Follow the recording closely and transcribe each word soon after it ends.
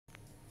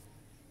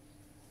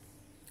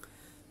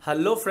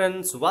Hello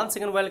friends, once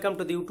again welcome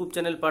to the YouTube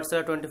channel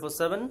PAATHSALA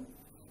 24/7,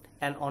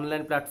 an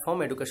online platform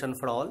education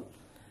for all.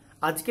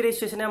 আজকের এই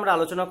সেশনে আমরা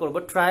আলোচনা করব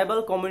ট্রাইবাল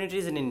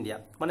কমিউনিটিজ ইন ইন্ডিয়া,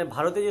 মানে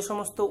ভারতে যে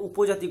সমস্ত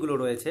উপজাতিগুলো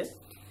রয়েছে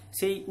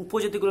সেই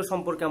উপজাতিগুলো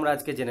সম্পর্কে আমরা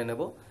আজকে জেনে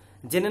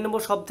নেব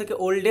সবথেকে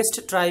ওল্ডেস্ট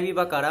ট্রাইবই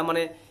বা কারা,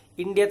 মানে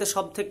ইন্ডিয়াতে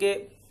সবথেকে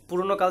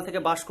পুরনো কাল থেকে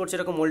বাস করছে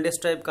এরকম ওল্ডেস্ট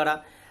ট্রাইব কারা,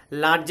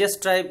 লার্জেস্ট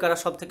ট্রাইব কারা,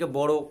 সবথেকে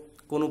বড়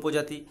কোন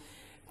উপজাতি,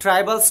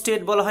 ট্রাইবাল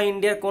স্টেট বলা হয়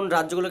ইন্ডিয়ার কোন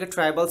রাজ্যগুলোকে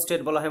ট্রাইবাল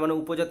স্টেট বলা হয়, মানে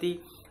উপজাতি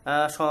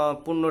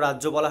পূর্ণ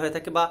রাজ্য বলা হয়ে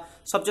থাকে, বা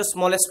সবচেয়ে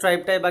স্মলেস্ট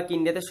ট্রাইবটাই বা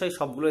ইন্ডিয়াতে সেই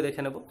সবগুলোই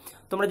দেখে নেব।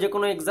 তোমরা যে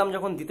কোনো এক্সাম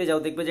যখন দিতে যাও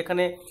দেখবে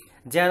যেখানে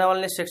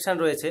জেনারেল সেকশন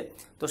রয়েছে,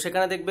 তো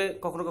সেখানে দেখবে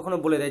কখনো কখনো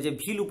বলে দেয় যে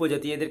ভিল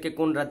উপজাতি এদেরকে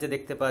কোন রাজ্যে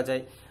দেখতে পাওয়া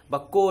যায়, বা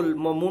কোল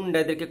মুন্ডা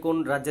এদেরকে কোন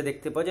রাজ্যে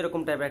দেখতে পাওয়া যায়,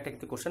 এরকম টাইপের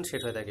একটা কোশ্চেন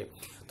সেট হয়ে থাকে।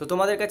 তো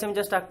তোমাদের কাছে আমি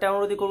জাস্ট একটা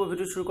অনুরোধই করবো,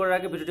 ভিডিও শুরু করার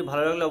আগে ভিডিওটি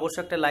ভালো লাগলে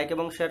অবশ্যই একটা লাইক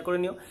এবং শেয়ার করে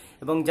নিও,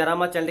 এবং যারা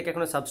আমার চ্যানেলটিকে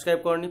এখনো সাবস্ক্রাইব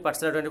করেনি,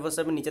 PAATHSALA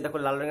 24/7 নিচে দেখো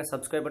লাল রঙের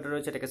সাবস্ক্রাইব বাটন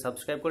রয়েছে, এটাকে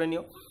সাবস্ক্রাইব করে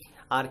নিও।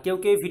 আর কেউ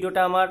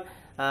ভিডিওটা আমার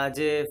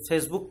যে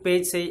ফেসবুক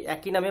পেজ সেই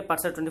একই নামে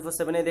PAATHSALA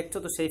 24/7 দেখছো,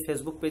 তো সেই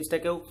ফেসবুক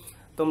পেজটাকেও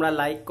তোমরা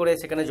লাইক করে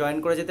সেখানে জয়েন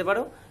করে যেতে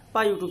পারো, বা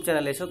ইউটিউব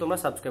চ্যানেলে এসেও তোমরা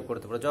সাবস্ক্রাইব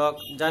করতে পারো।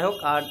 যাই হোক,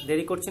 আর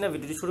দেরি করছি না,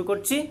 ভিডিওটি শুরু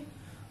করছি।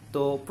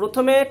 তো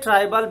প্রথমে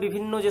ট্রাইবাল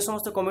বিভিন্ন যে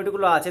সমস্ত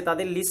কমিউনিটিগুলো আছে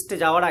তাদের লিস্টে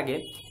যাওয়ার আগে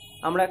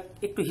আমরা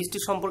একটু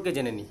হিস্ট্রি সম্পর্কে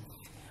জেনে নিই।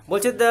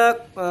 বলছে the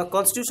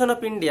constitution of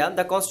India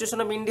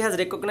has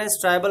recognized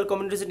tribal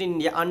communities in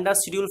India under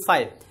schedule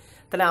 5।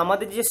 তাহলে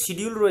আমাদের যে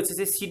শিডিউল রয়েছে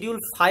সেই শিডিউল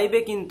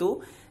 5-এ কিন্তু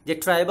যে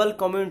ট্রাইবাল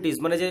কমিউনিটিজ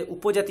মানে যে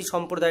উপজাতি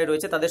সম্প্রদায়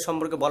রয়েছে তাদের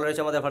সম্পর্কে বলা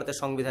রয়েছে আমাদের ভারতের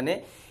সংবিধানে।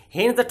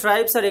 Hence the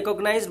tribes R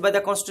recognized by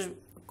the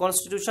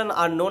constitution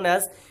are known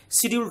as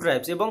schedule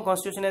tribes, এবং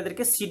কনস্টিটিউশনে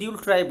এদেরকে শিডিউল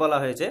ট্রাইব বলা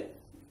হয়েছে,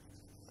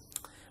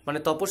 মানে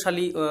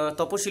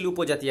তপশিলি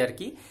উপজাতি আর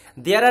কি।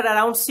 দেয়ার আর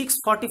around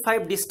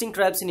 645 distinct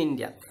tribes in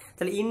India.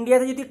 তাহলে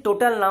ইন্ডিয়াতে যদি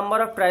টোটাল নাম্বার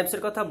অফ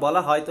ট্রাইবসের কথা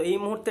বলা হয় তো এই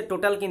মুহূর্তে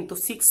টোটাল কিন্তু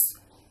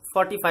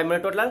 645,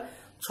 মানে টোটাল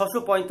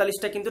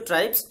 645টা কিন্তু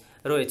ট্রাইবস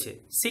রয়েছে।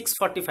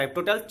 645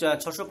 টোটাল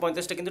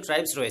 645টা কিন্তু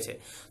ট্রাইবস রয়েছে।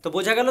 তো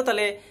বোঝা গেল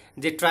তাহলে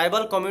যে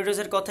ট্রাইবাল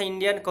কমিউনিটিজের কথা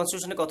ইন্ডিয়ান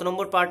কনস্টিটিউশনে কত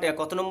নম্বর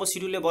কত নম্বর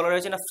শিডিউলে বলা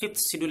রয়েছে, না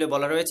 5th শিডিউলে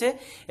বলা রয়েছে,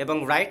 এবং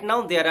right now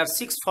there R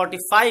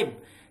 645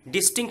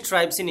 distinct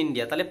tribes in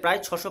India. তাহলে প্রায়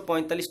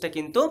 645টা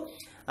কিন্তু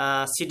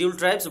শিডিউল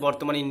ট্রাইবস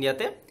বর্তমানে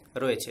ইন্ডিয়াতে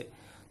রয়েছে।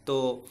 তো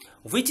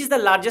which is the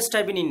largest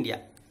tribe in India?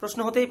 প্রশ্ন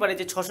হতেই পারে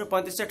যে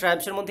 635টা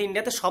ট্রাইবসের মধ্যে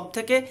ইন্ডিয়াতে সব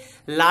থেকে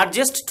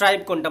লার্জেস্ট ট্রাইব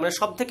কোনটা, মানে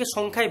সব থেকে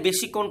সংখ্যায়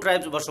বেশি কোন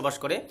ট্রাইবস বসবাস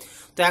করে।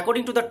 তো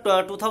অ্যাকর্ডিং টু দ্য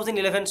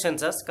 2011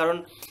 সেন্সাস, কারণ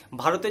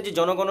ভারতের যে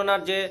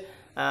জনগণনার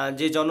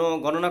যে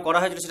জনগণনা করা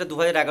হয়েছিল সেটা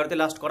 2011-তে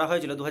লাস্ট করা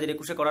হয়েছিল,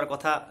 2021-এ করার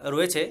কথা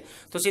রয়েছে।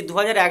 তো সেই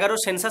 2011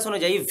 সেন্সাস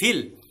অনুযায়ী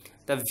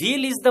the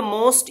Veal is the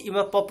most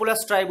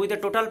populous tribe with a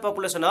total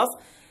population of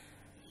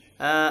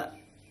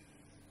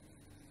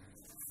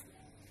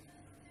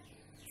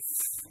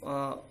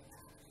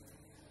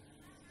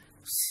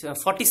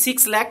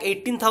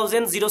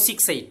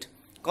 46,18,068,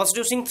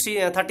 constituting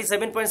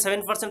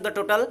 37.7% of the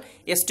total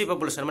ST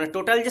population, মানে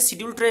টোটাল যে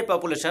শিডিউল ট্রাইব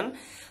পপুলেশন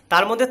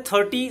তার মধ্যে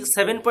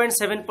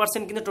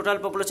 37.7% কিন্তু টোটাল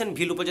পপুলেশন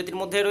ভিল উপজাতির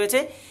মধ্যে রয়েছে,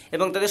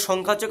 এবং তাদের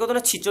সংখ্যা হচ্ছে কত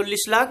না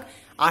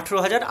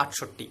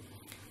 46,18,068।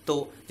 তো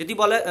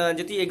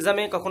যদি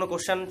এক্সামে কখনো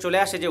কোশ্চেন চলে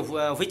আসে যে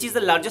which is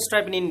the largest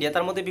tribe in India,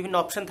 তার মধ্যে বিভিন্ন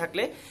অপশন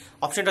থাকলে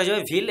অপশনটা হয়ে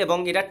যাবে ভিল, এবং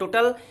এটা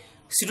টোটাল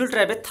শিডিউল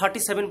ট্রাইবের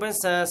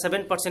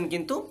 37.7%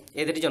 কিন্তু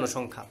এদেরই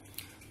জনসংখ্যা।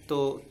 তো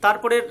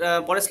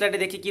পরের স্লাইডে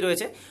দেখি কি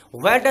রয়েছে,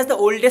 where does the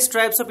oldest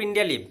tribes of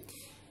India leave.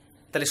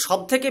 তাহলে সব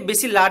থেকে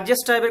বেশি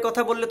লার্জেস্ট ট্রাইবের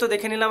কথা বললে তো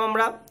দেখে নিলাম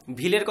আমরা,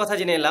 ভিলের কথা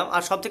জেনে নিলাম,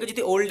 আর সব থেকে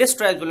যদি ওল্ডেস্ট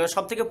ট্রাইব বললাম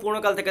সব থেকে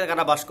পুরোনোকাল থেকে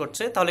কারা বাস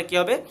করছে, তাহলে কি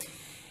হবে,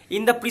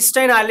 in the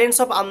প্রিস্টাইন islands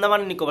of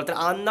Andaman Nicobar.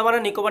 তাহলে আন্দামান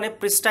আর নিকোবরে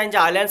প্রিস্টাইন যে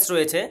আইল্যান্ডস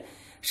রয়েছে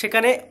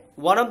সেখানে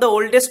one of the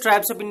oldest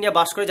tribes of India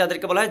বাস করে,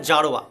 যাদেরকে বলা হয়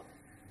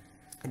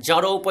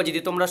জারো উপজাতি।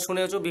 তোমরা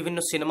শুনেছো বিভিন্ন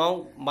সিনেমাও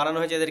বানানো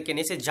হয়েছে এদেরকে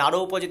নিয়ে। জারো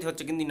উপজাতি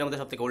হচ্ছে কিন্তু ইন্ডিয়ার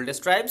মধ্যে সব থেকে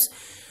oldest tribes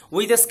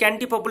with a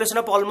scanty population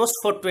of almost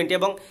 420,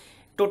 এবং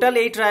টোটাল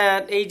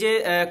এই যে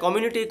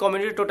কমিউনিটি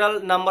টোটাল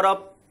নাম্বার অফ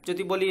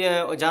যদি বলি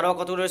জারো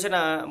কত রয়েছে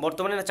না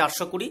বর্তমানে না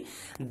 420।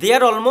 দে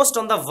আর almost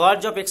on the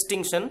verge of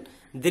extinction,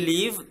 they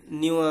live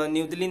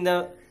new Delhi in the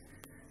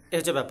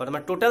হচ্ছে ব্যাপার,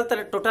 মানে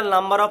টোটাল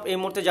নাম্বার অফ এই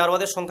মুহূর্তে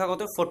জারোয়াদের সংখ্যা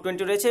কত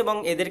 420 রয়েছে, এবং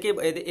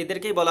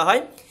এদেরকেই বলা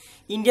হয়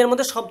ইন্ডিয়ার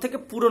মধ্যে সব থেকে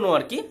পুরনো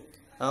আর কি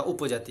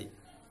উপজাতি।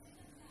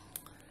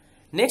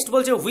 নেক্সট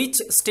বলছে which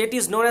state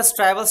is known as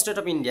tribal state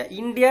of India.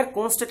 ইন্ডিয়ার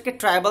কোন স্টেটকে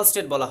ট্রাইবাল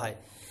স্টেট বলা হয়?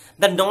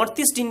 The north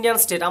east Indian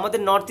state. আমাদের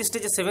নর্থ ইস্টে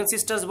যে 7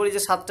 সিস্টার্স বলি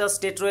যে 7টা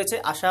স্টেট রয়েছে,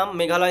 আসাম,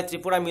 মেঘালয়,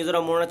 ত্রিপুরা,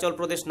 মিজোরাম, অরুণাচল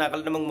প্রদেশ,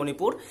 নাগাল্যান্ড এবং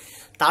মণিপুর,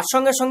 তার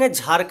সঙ্গে সঙ্গে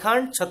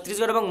ঝাড়খণ্ড,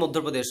 ছত্তিশগড় এবং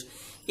মধ্যপ্রদেশ,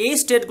 এই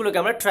স্টেটগুলোকে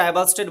আমরা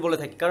ট্রাইবাল স্টেট বলে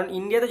থাকি। কারণ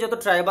ইন্ডিয়াতে যত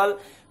ট্রাইবাল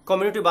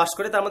কমিউনিটি বাস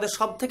করে তার মধ্যে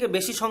সব থেকে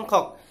বেশি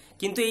সংখ্যক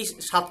কিন্তু এই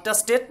 7টা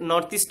স্টেট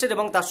নর্থ ইস্টের,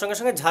 এবং তার সঙ্গে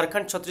সঙ্গে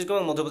ঝাড়খণ্ড, ছত্তিশগড়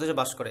এবং মধ্যপ্রদেশে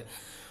বাস করে।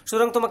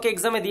 সুতরাং তোমাকে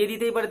এক্সামে দিয়ে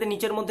দিতেই পারে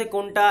নিচের মধ্যে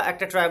কোনটা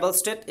একটা ট্রাইবাল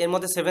স্টেট, এর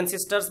মধ্যে 7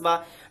 সিস্টার্স বা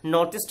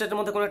নর্থ ইস্ট স্টেটের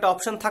মধ্যে কোনো একটা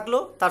অপশন থাকলো,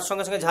 তার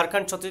সঙ্গে সঙ্গে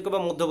ঝাড়খণ্ড, ছত্তিশগড়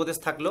বা মধ্যপ্রদেশ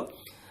থাকলো,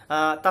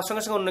 তার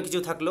সঙ্গে সঙ্গে অন্য কিছু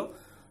থাকলো।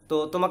 তো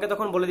তোমাকে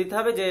তখন বলে দিতে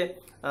হবে যে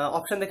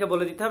অপশন দেখে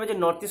বলে দিতে হবে যে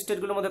নর্থ ইস্ট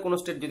স্টেটগুলোর মধ্যে কোনো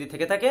স্টেট যদি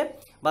থেকে থাকে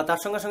বা তার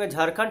সঙ্গে সঙ্গে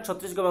ঝাড়খণ্ড,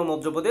 ছত্তিশগড় এবং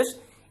মধ্যপ্রদেশ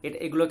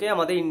এগুলোকে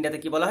আমাদের ইন্ডিয়াতে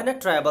কি বলা হয় না,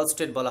 ট্রাইবাল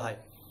স্টেট বলা হয়।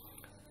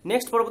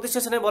 নেক্সট পরবর্তী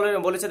সেশনে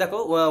বলেছে দেখো,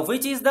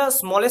 which is the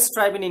smallest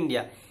tribe in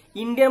India.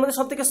 ইন্ডিয়ার মধ্যে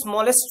সব থেকে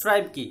স্মলেস্ট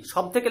ট্রাইব কি?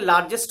 সব থেকে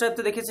লার্জেস্ট ট্রাইব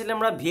তো দেখেছিলাম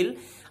আমরা ভিল,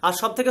 আর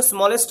সব থেকে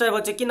স্মলেস্ট ট্রাইব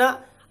হচ্ছে কি না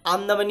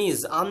আন্দামানিজ।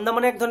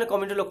 আন্দামানে এক ধরনের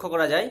কমিউনিটি লক্ষ্য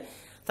করা যায়,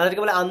 তাদেরকে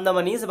বলে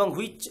আন্দামানিজ, এবং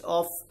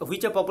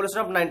হুইচ এ পপুলেশন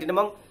অফ 19,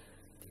 এবং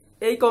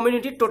এই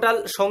কমিউনিটির টোটাল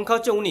সংখ্যা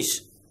হচ্ছে 19।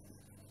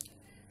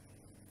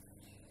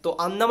 তো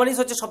আন্দামানিজ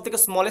হচ্ছে সব থেকে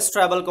স্মলেস্ট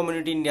ট্রাইবাল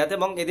কমিউনিটি ইন্ডিয়াতে,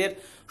 এবং এদের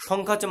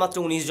সংখ্যা হচ্ছে মাত্র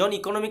 19 জন।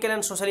 Economical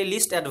and socially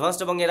list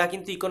advanced, এবং এরা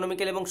কিন্তু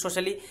ইকোনমিক্যাল এবং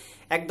সোশ্যালি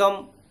একদম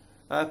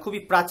খুবই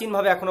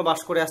প্রাচীনভাবে এখনও বাস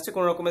করে আসছে,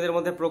 কোনো রকম এদের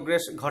মধ্যে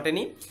প্রোগ্রেস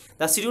ঘটেনি।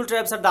 The schedule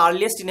tribes are the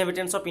earliest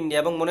ইনহেবিটেন্টস of India,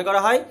 এবং মনে করা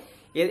হয়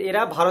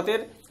এরা ভারতের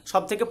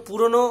সব থেকে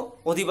পুরনো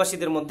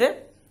অধিবাসীদের মধ্যে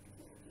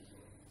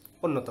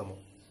অন্যতম।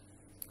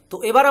 তো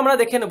এবার আমরা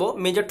দেখে নেব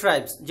মেজর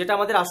ট্রাইবস, যেটা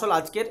আমাদের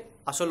আজকের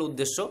আসল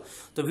উদ্দেশ্য।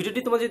 তো ভিডিওটি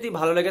তোমার যদি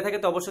ভালো লেগে থাকে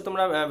তো অবশ্যই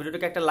তোমরা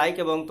ভিডিওটিকে একটা লাইক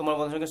এবং তোমার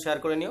বন্ধুদের সঙ্গে শেয়ার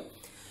করে নিও।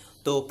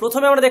 তো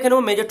প্রথমে আমরা দেখে নেব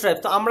মেজর ট্রাইব।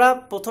 তো আমরা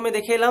প্রথমে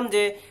দেখে এলাম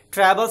যে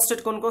ট্রাইবাল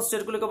স্টেট কোন কোন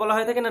স্টেটগুলোকে বলা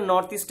হয়ে থাকে না,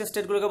 নর্থ ইস্টের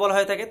স্টেটগুলোকে বলা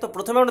হয়ে থাকে। তো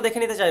প্রথমে আমরা দেখে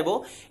নিতে চাইবো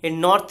এই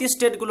নর্থ ইস্ট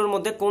স্টেটগুলোর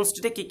মধ্যে কোন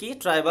স্টেটে কী কী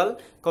ট্রাইবাল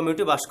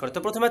কমিউনিটি বাস করে। তো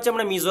প্রথমে হচ্ছে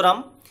আমরা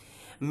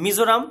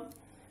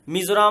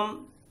মিজোরাম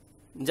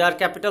যার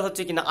ক্যাপিটাল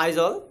হচ্ছে কিনা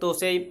আইজল। তো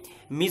সেই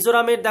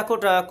মিজোরামের দেখো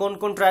কোন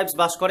কোন ট্রাইবস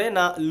বাস করে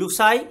না,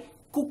 Lushai,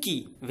 cookie,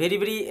 very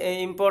very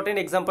important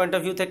exam point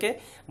of view থেকে,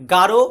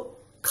 গারো,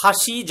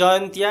 খাসি,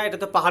 জয়ন্তিয়া, এটা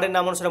তো পাহাড়ের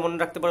নাম অনুসারে মনে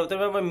রাখতে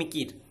পারবে,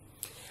 মিকির।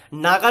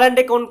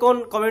 নাগাল্যান্ডে কোন কোন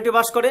কমিউনিটি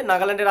বাস করে,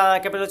 নাগাল্যান্ডের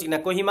ক্যাপিটাল হচ্ছে কিনা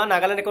কোহিমা।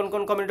 নাগাল্যান্ডে কোন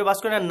কোন কমিউনিটি বাস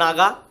করে না,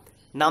 নাগা,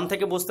 নাম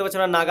থেকে বুঝতে পারছি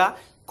আমরা নাগা।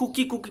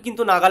 কুকি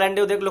কিন্তু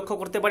নাগাল্যান্ডেও লক্ষ্য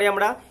করতে পারি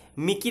আমরা।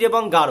 মিকির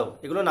এবং গারো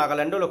এগুলো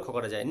নাগাল্যান্ডেও লক্ষ্য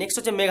করা যায়। নেক্সট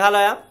হচ্ছে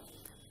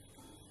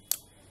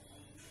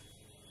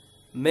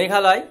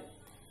মেঘালয়।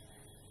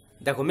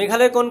 দেখো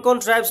মেঘালয়ে কোন কোন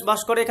ট্রাইবস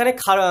বাস করে, এখানে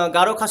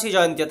গারো, খাসি,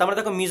 জয়ন্তিয়া। তার মানে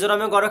দেখো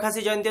মিজোরামেও গারো, খাসি,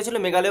 জয়ন্তিয়া ছিল,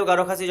 মেঘালয়েও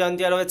গারো, খাসি,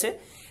 জয়ন্তিয়া রয়েছে।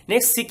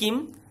 নেক্সট সিকিম,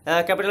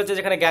 ক্যাপিটাল হচ্ছে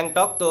যেখানে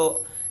গ্যাংটক। তো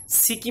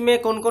সিকিমে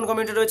কোন কোন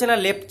কমিউনিটি রয়েছে না,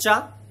 লেপচা,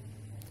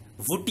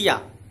 ভুটিয়া,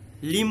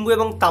 লিম্বু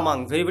এবং Tamang,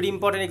 very very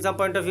important exam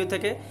point of view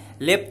থেকে,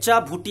 লেপচা,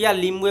 ভুটিয়া,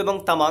 লিম্বু এবং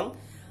তামাং।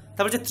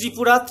 তারপর হচ্ছে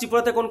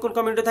ত্রিপুরাতে কোন কোন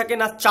কমিউনিটি থাকে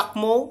না,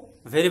 চাকমো,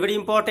 ভেরি ভেরি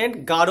ইম্পর্টেন্ট,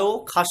 গারো,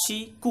 খাসি,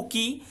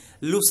 কুকি,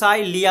 লুসাই,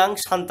 লিয়াং,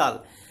 সান্তাল।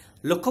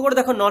 লক্ষ্য করে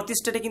দেখো নর্থ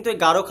ইস্টে কিন্তু এই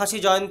গারো, খাসি,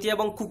 জয়ন্তী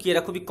এবং কুকি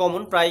এরা খুবই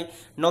কমন, প্রায়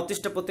নর্থ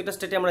ইস্টের প্রত্যেকটা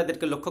স্টেটে আমরা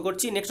এদেরকে লক্ষ্য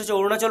করছি। নেক্সট হচ্ছে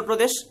অরুণাচল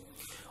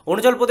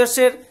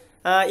প্রদেশের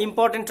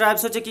ইম্পর্টেন্ট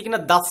ট্রাইবস হচ্ছে কি কিনা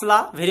দাফলা,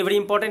 ভেরি ভেরি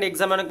ইম্পর্টেন্ট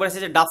এক্সামে অনেকবার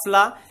এসেছে,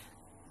 ডাফলা,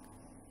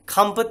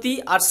 খাম্পাতি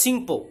আর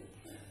সিংপো।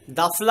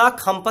 দাফলা,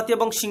 খাম্পাতি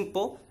এবং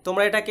সিংপো,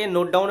 তোমরা এটাকে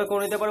নোট ডাউনে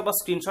করে নিতে পারো বা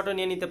স্ক্রিনশটও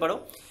নিয়ে নিতে পারো।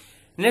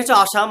 নেক্সট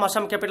হচ্ছে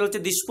আসাম ক্যাপিটাল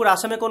হচ্ছে দিসপুর।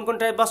 আসামে কোন কোন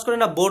ট্রাইব বাস করে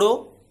না, বোরো,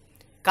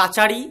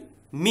 কাচারি,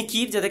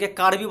 মিকির, যাদেরকে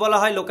কার্বি বলা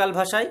হয় লোকাল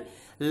ভাষায়,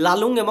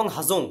 লালুং এবং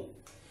হাজং।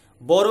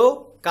 বড়ো,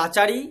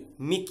 কাচারি,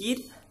 মিকির,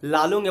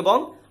 লালুং এবং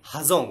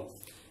হাজং।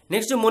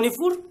 নেক্সট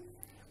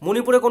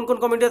মণিপুরে কোন কোন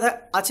কমিউনিটি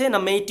আছে না,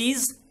 মেইটিজ,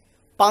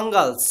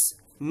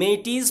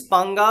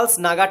 পাঙ্গালস,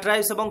 নাগা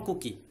ট্রাইবস এবং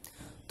কুকি।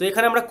 তো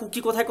এখানে আমরা কুকি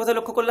কোথায় কোথায়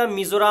লক্ষ্য করলাম,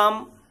 মিজোরাম,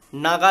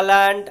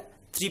 নাগাল্যান্ড,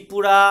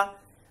 ত্রিপুরা,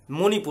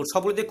 মণিপুর,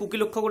 সবগুলোতে কুকি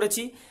লক্ষ্য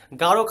করেছি।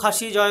 গারো,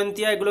 খাসি,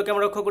 জয়ন্তিয়া এগুলোকে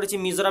আমরা লক্ষ্য করেছি,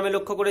 মিজোরামে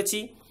লক্ষ্য করেছি,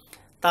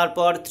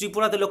 তারপর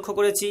ত্রিপুরাতে লক্ষ্য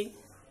করেছি,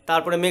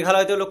 তারপরে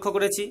মেঘালয়তেও লক্ষ্য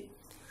করেছি।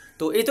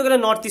 তো এই তো গেলে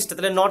নর্থ ইস্টে।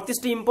 তাহলে নর্থ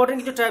ইস্টে ইম্পর্টেন্ট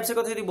কিছু ট্রাইবসের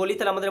কথা যদি বলি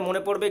তাহলে আমাদের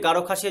মনে পড়বে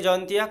গারো, খাসি,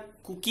 জয়ন্তিয়া,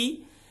 কুকি,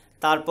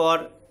 তারপর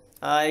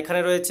এখানে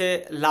রয়েছে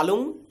লালুং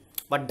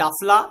বা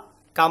ডাফলা,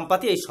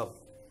 কাম্পাতি, এইসব।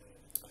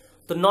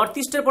 তো নর্থ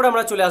ইস্টের পরে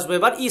আমরা চলে আসবো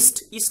এবার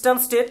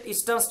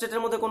ইস্টার্ন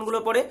স্টেটের মধ্যে কোনগুলো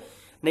পড়ে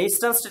না,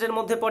 ইস্টার্ন স্টেটের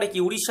মধ্যে পড়ে কি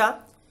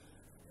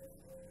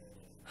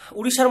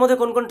উড়িষ্যার মধ্যে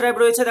কোন কোন ট্রাইব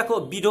রয়েছে, দেখো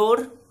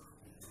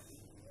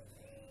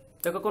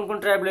কোন কোন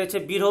ট্রাইব রয়েছে,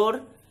 বিরোর,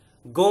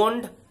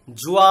 গোন্ড,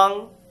 জুয়াং,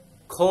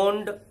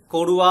 খন্ড,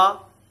 করুয়া,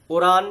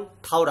 ওরান,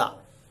 থাওরা।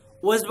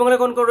 ওয়েস্ট বেঙ্গলে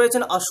কোন কোন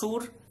রয়েছেন,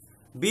 আসুর,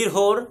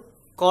 বীরহোর,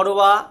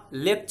 করওয়া,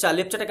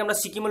 লেপচাটাকে আমরা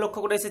সিকিমে লক্ষ্য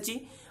করে এসেছি,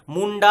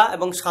 মুন্ডা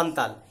এবং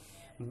সান্তাল।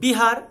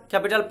 বিহার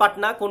ক্যাপিটাল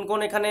পাটনা, কোন কোন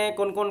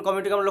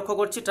কমিউনিটিকে আমরা লক্ষ্য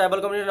করছি, ট্রাইবাল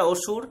কমিউনিটি,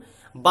 অসুর,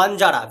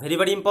 বাঞ্জারা, ভেরি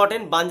ভেরি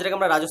ইম্পর্টেন্ট, বাঞ্জারাকে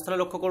আমরা রাজস্থানে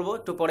লক্ষ্য করব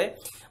একটু পরে,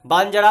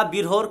 বাঞ্জারা,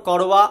 বীরহোর,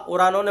 করওয়া,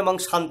 ওরানন এবং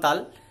সান্তাল।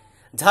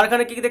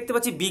 ঝাড়খণ্ডে কি দেখতে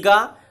পাচ্ছি, বিগা,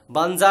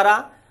 বাঞ্জারা,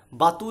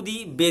 বাতুদি,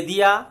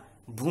 বেদিয়া,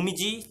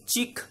 ভূমিজি,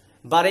 চিক,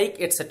 বারেইক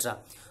এটসেট্রা।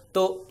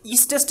 তো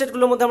ইস্টের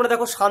স্টেটগুলোর মধ্যে আমরা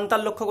দেখো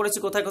সান্তাল লক্ষ্য করেছি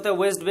কোথায় কোথায়,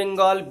 ওয়েস্ট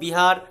বেঙ্গল,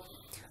 বিহার,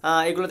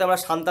 এগুলোতে আমরা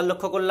সান্তাল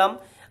লক্ষ্য করলাম।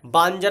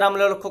 বাঞ্জারা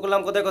আমরা লক্ষ্য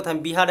করলাম কোথায় কোথায়,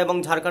 বিহার এবং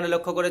ঝাড়খণ্ডে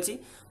লক্ষ্য করেছি।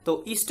 তো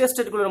ইস্টের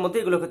স্টেটগুলোর মধ্যে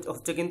এগুলো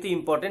হচ্ছে কিন্তু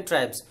ইম্পর্টেন্ট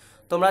ট্রাইবস।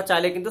 তোমরা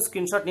চাইলে কিন্তু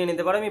স্ক্রিনশট নিয়ে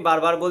নিতে পারো, আমি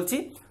বারবার বলছি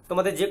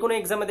তোমাদের যে কোনো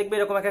এক্সামে দেখবে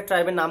এরকম একটা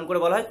ট্রাইবের নাম করে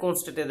বলা হয় কোন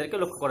স্টেটে এদেরকে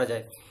লক্ষ্য করা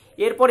যায়।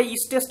 এরপরে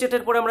ইস্টের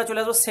স্টেটের পরে আমরা চলে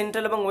আসবো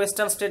সেন্ট্রাল এবং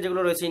ওয়েস্টার্ন স্টেট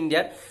যেগুলো রয়েছে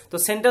ইন্ডিয়ার। তো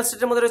সেন্ট্রাল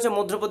স্টেটের মধ্যে রয়েছে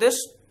মধ্যপ্রদেশ,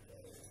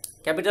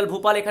 ক্যাপিটাল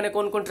ভোপাল। এখানে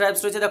কোন কোন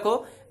ট্রাইবস রয়েছে দেখো,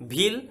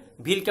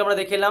 ভিলকে আমরা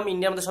দেখে এলাম,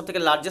 ইন্ডিয়ার মধ্যে সবথেকে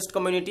লার্জেস্ট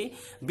কমিউনিটি।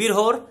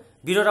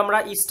 বীরহোর আমরা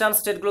ইস্টার্ন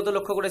স্টেটগুলোতে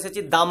লক্ষ্য করে এসেছি,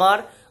 দামার,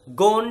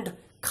 গোন্ড,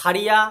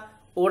 খাড়িয়া,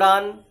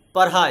 ওরান,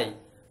 পারহাই।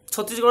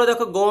 ছত্তিশগড়ে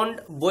দেখো গোন্ড,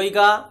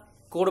 বৈগা,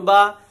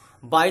 কোরবা,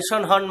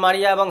 বাইসন, হর্ন,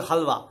 মারিয়া এবং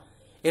হালওয়া।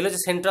 এগুলো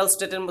হচ্ছে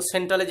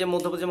সেন্ট্রালে যে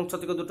মধ্যপ্রদেশ এবং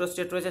ছত্তিশগড় দুটো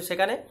স্টেট রয়েছে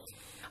সেখানে।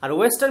 আর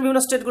ওয়েস্টার্ন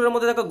বিভিন্ন স্টেটগুলোর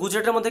মধ্যে দেখো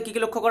গুজরাটের মধ্যে কী কী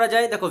লক্ষ্য করা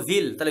যায়, দেখো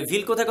ভিল, তাহলে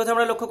ভিল কোথায় কোথায়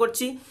আমরা লক্ষ্য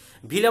করছি,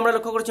 ভিল আমরা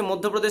লক্ষ্য করছি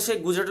মধ্যপ্রদেশে,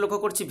 গুজরাট লক্ষ্য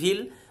করছি ভিল,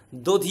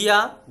 দধিয়া,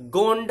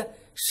 গোন্ড,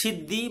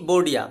 সিদ্ধি,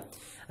 বর্ডিয়া।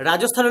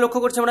 রাজস্থানে লক্ষ্য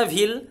করছি আমরা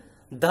ভিল,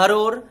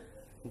 ধারোর,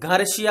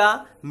 ঘারসিয়া,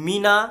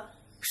 মিনা,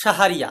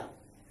 সাহারিয়া,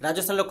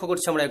 রাজস্থানে লক্ষ্য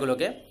করছি আমরা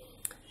এগুলোকে।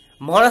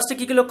 মহারাষ্ট্রে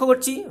কী কী লক্ষ্য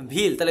করছি,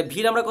 ভিল, তাহলে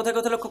ভিল আমরা কোথায়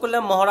কোথায় লক্ষ্য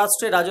করলাম,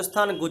 মহারাষ্ট্রে,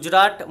 রাজস্থান,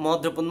 গুজরাট,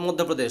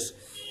 মধ্যপ্রদেশ,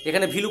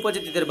 এখানে ভিল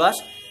উপজাতিদের বাস।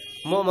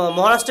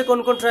 মহারাষ্ট্রে কোন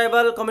কোন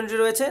ট্রাইবাল কমিউনিটি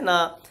রয়েছে না,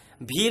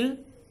 ভিল,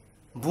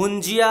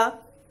 ভুঞ্জিয়া,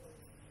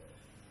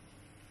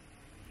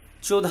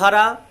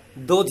 চোধারা,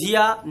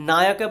 দধিয়া,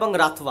 নায়ক এবং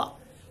রাথওয়া।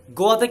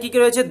 গোয়াতে কী কী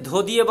রয়েছে,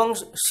 ধোদি এবং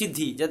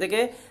সিদ্ধি,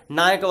 যাদেরকে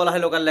নায়ক বলা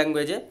হয় লোকাল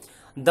ল্যাঙ্গুয়েজে।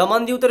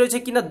 দমন দিউতে রয়েছে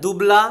কিনা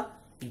দুবলা,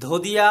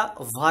 ধোদিয়া,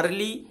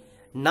 ভার্লি,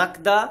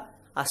 নাকদা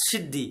আর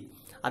সিদ্ধি।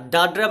 আর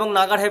দাদরা এবং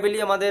নাগার হাভেলি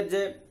আমাদের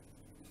যে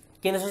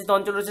কেন্দ্রশাসিত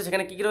অঞ্চল রয়েছে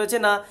সেখানে কী কী রয়েছে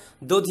না,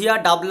 দধিয়া,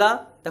 ডাবলা,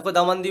 দেখো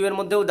দমন দ্বীপের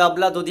মধ্যেও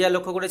ডাবলা, দধিয়া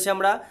লক্ষ্য করেছি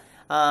আমরা।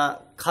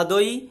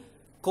 খাদই,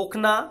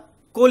 কোকনা,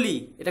 কোলি,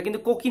 এটা কিন্তু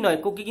কোকি নয়,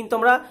 কোকি কিন্তু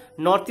আমরা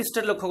নর্থ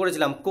ইস্টের লক্ষ্য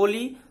করেছিলাম,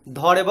 কোলি,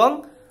 ধর এবং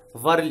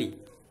ভার্লি,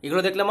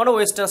 এগুলো দেখলাম আমরা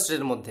ওয়েস্টার্ন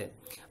স্টেটের মধ্যে।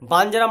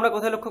 বাঞ্জারা আমরা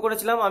কোথায় লক্ষ্য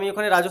করেছিলাম, আমি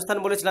ওখানে রাজস্থান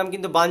বলেছিলাম,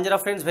 কিন্তু Banjara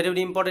friends very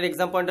very important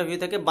exam point of view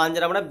থেকে,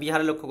 বাঞ্জারা আমরা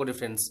বিহারে লক্ষ্য করি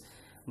ফ্রেন্ডস,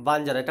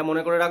 বাঞ্জারা, এটা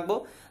মনে করে রাখবো।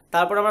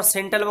 তারপর আমরা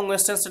সেন্ট্রাল এবং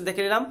ওয়েস্টার্ন স্টেট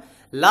দেখে নিলাম।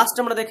 লাস্ট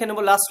আমরা দেখে নেব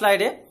লাস্ট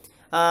স্লাইডে,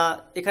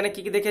 এখানে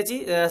কী কী দেখেছি,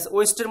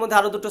 ওয়েস্টের মধ্যে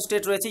আরও দুটো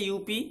স্টেট রয়েছে,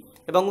 ইউপি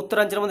এবং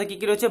উত্তরাঞ্চলের মধ্যে কী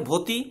কী রয়েছে,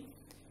 ভোতি,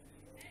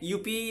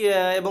 ইউপি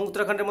এবং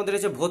উত্তরাখণ্ডের মধ্যে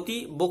রয়েছে ভোতি,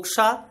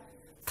 বক্সা,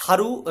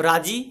 থারু,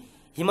 রাজি।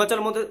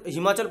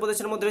 হিমাচল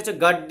প্রদেশের মধ্যে রয়েছে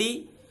Gaddi,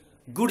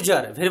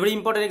 Gurjar, very very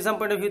important exam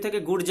point of view থেকে,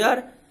 গুর্জার,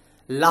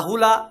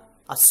 লাহুলা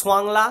আর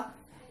সোয়াংলা।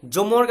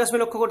 জম্মু আর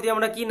কাশ্মীর লক্ষ্য করতে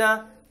আমরা কি না,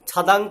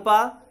 ছাদাংপা,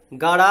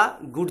 গাড়া,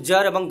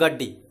 গুর্জার এবং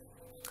গাড্ডি।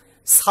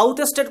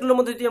 সাউথের স্টেটগুলোর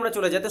মধ্যে যদি আমরা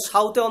চলে যাই, তো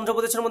সাউথে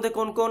অন্ধ্রপ্রদেশের মধ্যে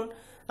কোন কোন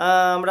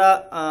আমরা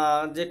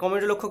যে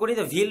কমিউনিটি লক্ষ্য করি,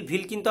 তো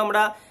ভিল কিন্তু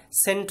আমরা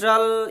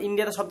সেন্ট্রাল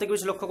ইন্ডিয়াতে সব থেকে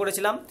বেশি লক্ষ্য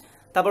করেছিলাম।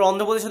 তারপর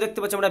অন্ধ্রপ্রদেশে দেখতে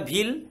পাচ্ছি আমরা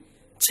ভিল,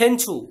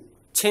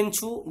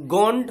 ছেঞ্ছু,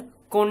 গন্ড,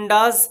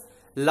 কোন্ডাজ,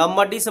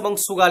 লাম্বাডিস এবং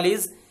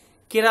সুগালিজ।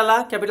 কেরালা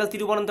ক্যাপিটাল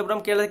তিরুবনন্তপুরম,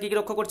 কেরালাতে কী কী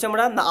লক্ষ্য করছি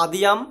আমরা না,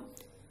 আদিয়াম,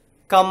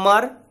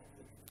 কাম্মার,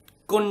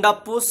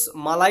 কোন্ডাপুস,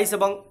 মালাইস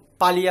এবং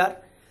পালিয়ার।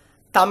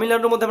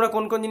 তামিলনাড়ুর মধ্যে আমরা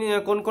কোন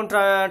কোন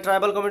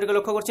ট্রাইবাল কমিউনিটিকে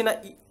লক্ষ্য করছি না,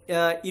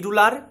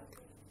 ইরুলার,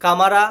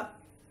 কামারা,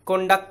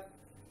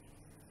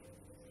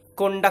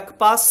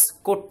 কোন্ডাকপাস,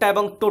 কোট্টা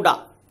এবং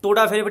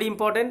Toda very very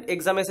important,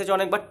 exam এসেছে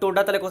অনেকবার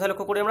টোডা, তাহলে কোথায়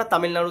লক্ষ্য করি আমরা,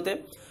 তামিলনাড়ুতে।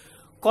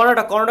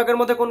 কর্ণাটকের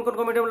মধ্যে কোন কোন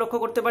কমিউনিটি আমরা লক্ষ্য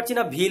করতে পারছি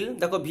না, ভিল,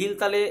 দেখো ভিল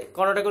তাহলে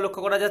কর্ণাটকে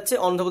লক্ষ্য করা যাচ্ছে,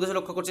 অন্ধ্রপ্রদেশে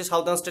লক্ষ্য করছি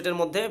সাউথার্ন স্টেটের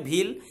মধ্যে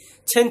ভিল।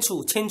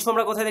 ছেঞ্ছু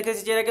আমরা কোথায়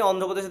দেখেছি, এর আগে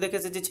অন্ধ্রপ্রদেশে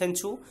দেখেছি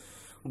ছেঞ্ছু,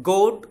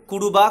 গৌড,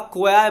 কুরুবা,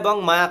 কোয়া এবং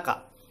মায়াকা।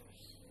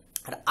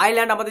 আর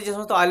আইল্যান্ড, আমাদের যে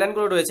সমস্ত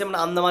আইল্যান্ডগুলো রয়েছে মানে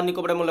আন্দামান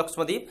নিকোবর এবং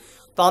লক্ষদ্বীপ,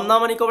 তো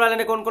আন্দামান নিকোবর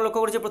আইল্যান্ডে কোন কোন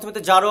লক্ষ্য করেছি, প্রথমে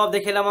তো জারোয়াব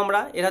দেখেলাম আমরা,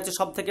 এরা হচ্ছে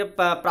সব থেকে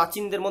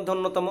প্রাচীনদের মধ্যে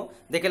অন্যতম,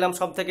 দেখেলাম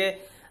সব থেকে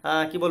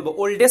কি বলবো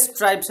ওল্ডেস্ট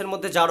ট্রাইবসের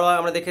মধ্যে জারোয়া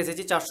আমরা দেখে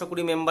এসেছি,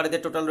 420 মেম্বার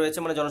এদের টোটাল রয়েছে,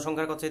 মানে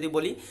জনসংখ্যার কথা যদি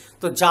বলি,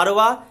 তো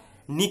জারোয়া,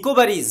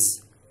 নিকোবারিজ,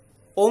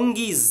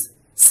 ওঙ্গিজ,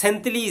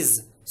 সেন্তিলিজ,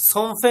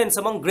 সোমফেন্স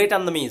এবং গ্রেট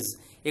আন্দামিজ,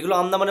 এগুলো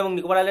আন্দামান এবং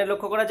নিকোবর আইল্যান্ডে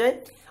লক্ষ্য করা যায়।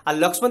 আর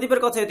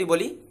লক্ষদ্বীপের কথা যদি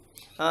বলি,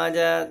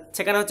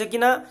 সেখানে হচ্ছে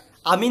কিনা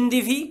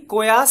আমিনদিভি,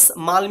 কোয়াস,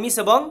 মালমিস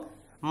এবং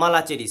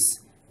মালাচেরিস,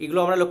 এগুলো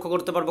আমরা লক্ষ্য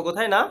করতে পারবো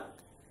কোথায় না,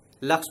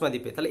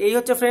 লক্ষদ্বীপে। তাহলে এই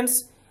হচ্ছে ফ্রেন্ডস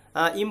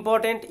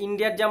ইম্পর্টেন্ট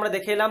ইন্ডিয়ার যে আমরা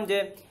দেখে এলাম যে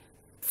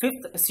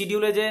 5th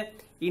শিডিউলে যে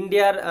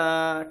ইন্ডিয়ার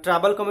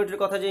ট্রাইবাল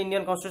কমিউনিটির কথা যে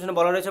ইন্ডিয়ান কনস্টিটিউশনে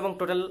বলা রয়েছে এবং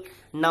টোটাল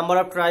নাম্বার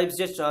অফ ট্রাইবস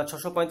যে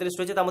 645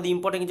 রয়েছে, তার মধ্যে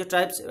ইম্পর্টেন্ট কিছু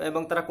ট্রাইবস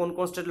এবং তারা কোন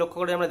কোন স্টেট লক্ষ্য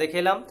করে আমরা দেখে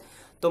এলাম।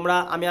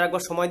 আমি আর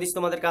একবার সময় দিচ্ছি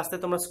তোমাদেরকে আসতে,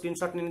 তোমরা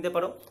স্ক্রিনশট নিয়ে নিতে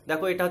পারো।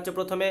 দেখো এটা হচ্ছে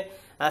প্রথমে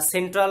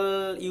সেন্ট্রাল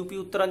ইউপি,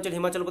 উত্তরাঞ্চল,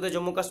 হিমাচল প্রদেশ,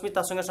 জম্মু কাশ্মীর,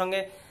 তার সঙ্গে সঙ্গে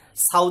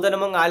সাউদার্ন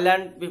এবং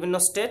আইল্যান্ড বিভিন্ন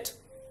স্টেট,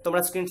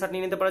 তোমরা স্ক্রিনশট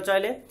নিয়ে নিতে পারো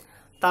চাইলে।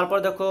 তারপর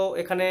দেখো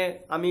এখানে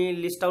আমি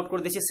লিস্ট আউট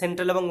করে দিচ্ছি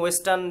সেন্ট্রাল এবং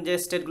ওয়েস্টার্ন যে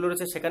স্টেটগুলো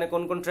রয়েছে সেখানে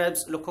কোন কোন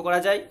ট্রাইবস লক্ষ্য করা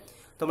যায়,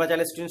 তোমরা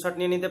চাইলে স্ক্রিনশট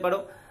নিয়ে নিতে পারো।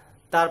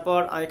 তারপর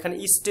এখানে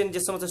ইস্টার্ন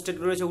যে সমস্ত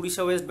স্টেটগুলো রয়েছে,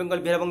 উড়িষ্যা, ওয়েস্ট বেঙ্গল,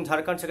 বিহার এবং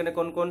ঝাড়খণ্ড, সেখানে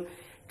কোন কোন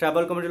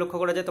ট্রাইবাল কমিউনিটি লক্ষ্য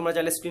করা যায়, তোমরা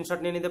চাইলে স্ক্রিনশট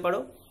নিয়ে নিতে পারো।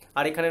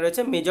 আর এখানে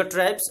রয়েছে মেজর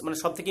ট্রাইবস, মানে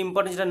সব থেকে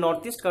ইম্পর্টেন্ট যেটা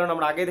নর্থ ইস্ট, কারণ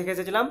আমরা আগে দেখে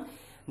এসেছিলাম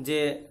যে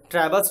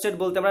ট্রাইবাল স্টেট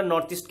বলতে আমরা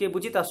নর্থ ইস্টকে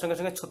বুঝি, তার সঙ্গে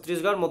সঙ্গে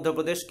ছত্তিশগড়,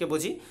 মধ্যপ্রদেশকে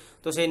বুঝি,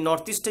 তো সেই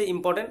নর্থ ইস্টে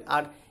important.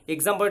 R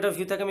exam point of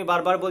view থেকে আমি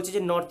বারবার বলছি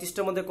যে নর্থ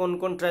ইস্টের মধ্যে কোন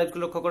কোন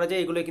ট্রাইবসগুলো লক্ষ্য করা যায়,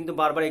 এগুলো কিন্তু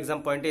বারবার এক্সাম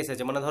পয়েন্টে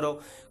এসেছে, মানে ধরো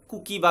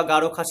কুকি বা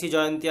গারো খাসি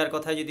জয়ন্তিয়ার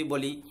কথা যদি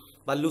বলি,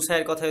 বা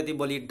লুসাইয়ের কথা যদি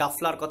বলি,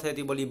 ডাফলার কথা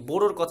যদি বলি,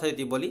 বোরোর কথা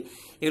যদি বলি,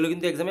 এগুলো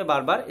কিন্তু এক্সামে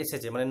বারবার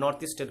এসেছে, মানে নর্থ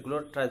ইস্ট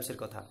স্টেটগুলোর ট্রাইবসের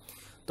কথা।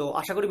 তো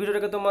আশা করি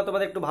ভিডিওটাকে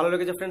তোমাদের একটু ভালো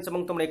লেগেছে ফ্রেন্ডস, এবং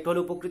তোমরা একটু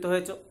হলেও উপকৃত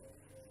হয়েছো।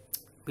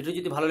 ভিডিও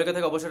যদি ভালো লেগে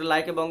থাকে অবশ্যই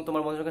লাইক এবং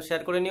তোমার বন্ধুদের সঙ্গে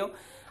শেয়ার করে নিও।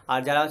 আর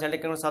যারা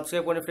চ্যানেলটাকে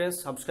সাবস্ক্রাইব করে ফ্রেন্ডস,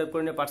 সাবস্ক্রাইব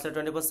করে নিও পাঠশালা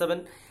 24/7।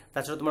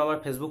 তাছাড়া তোমরা আমার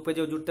ফেসবুক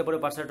পেজেও জুড়তে পারো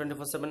পাঠশালা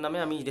 24/7 নামে,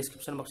 আমি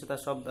ডিসক্রিপশন বক্সে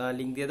তার সব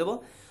লিঙ্ক দিয়ে দেবো।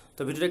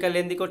 তো ভিডিওটাকে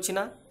লেন্দি করছি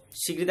না,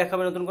 শীঘ্রই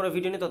দেখাবে নতুন কোনো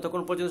ভিডিও নিয়ে,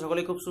 ততক্ষণ পর্যন্ত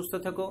সকলেই খুব সুস্থ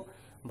থেকো,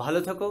 ভালো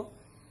থেকো।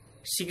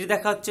 শীঘ্রই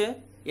দেখা হচ্ছে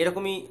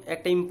এরকমই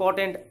একটা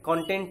ইম্পর্টেন্ট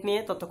কন্টেন্ট নিয়ে,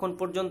 ততক্ষণ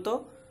পর্যন্ত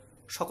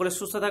সকলে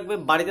সুস্থ থাকবে,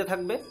 বাড়িতে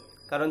থাকবে,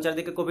 কারণ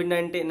চারিদিকে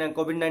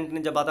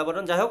কোভিড-19 যে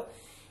বাতাবরণ। যাই হোক,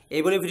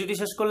 এই বলে ভিডিওটি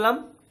শেষ করলাম।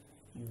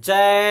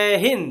 জয়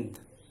হিন্দ।